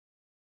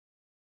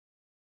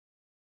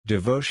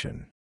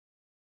Devotion.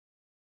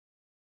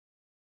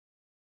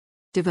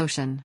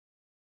 Devotion.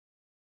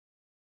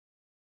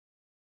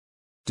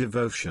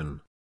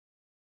 Devotion.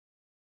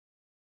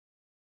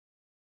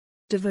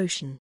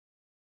 Devotion.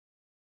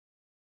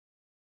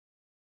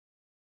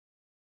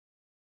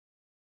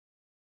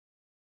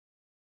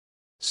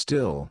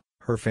 Still,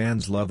 her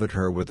fans loved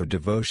her with a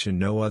devotion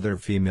no other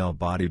female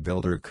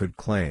bodybuilder could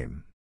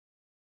claim.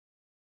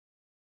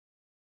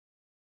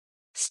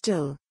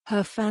 Still,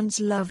 her fans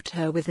loved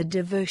her with a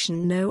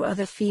devotion no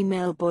other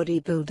female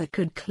bodybuilder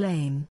could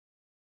claim.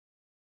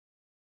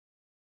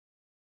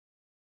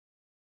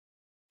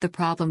 The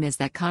problem is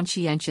that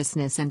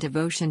conscientiousness and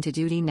devotion to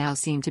duty now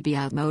seem to be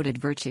outmoded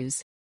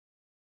virtues.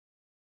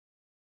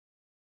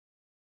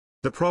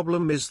 The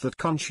problem is that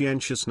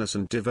conscientiousness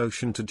and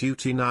devotion to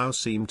duty now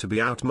seem to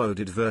be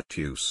outmoded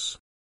virtues.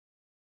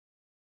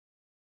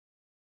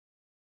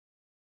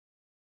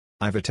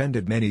 I've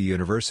attended many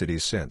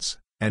universities since,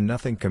 and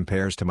nothing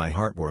compares to my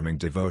heartwarming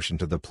devotion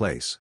to the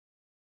place.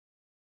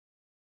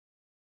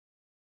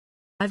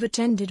 I've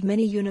attended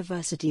many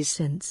universities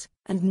since,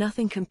 and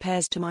nothing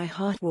compares to my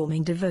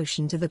heartwarming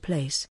devotion to the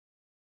place.